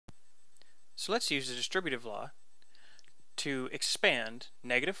So let's use the distributive law to expand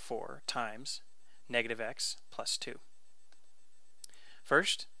negative 4 times negative x plus 2.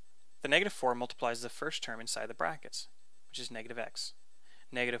 First, the negative 4 multiplies the first term inside the brackets, which is negative x.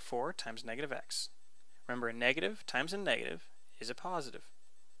 Negative 4 times negative x. Remember, a negative times a negative is a positive.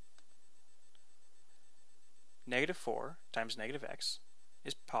 Negative 4 times negative x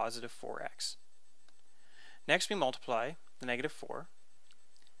is positive 4x. Next, we multiply the negative 4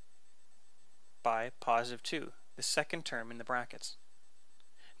 by positive 2, the second term in the brackets.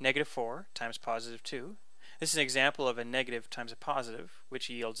 Negative 4 times positive 2. This is an example of a negative times a positive, which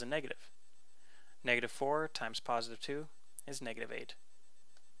yields a negative. Negative 4 times positive 2 is negative 8.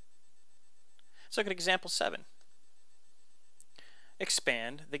 Let's look at example 7.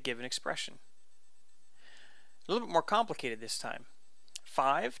 Expand the given expression. A little bit more complicated this time.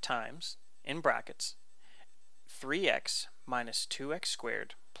 5 times, in brackets, 3x minus 2x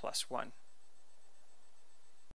squared plus 1.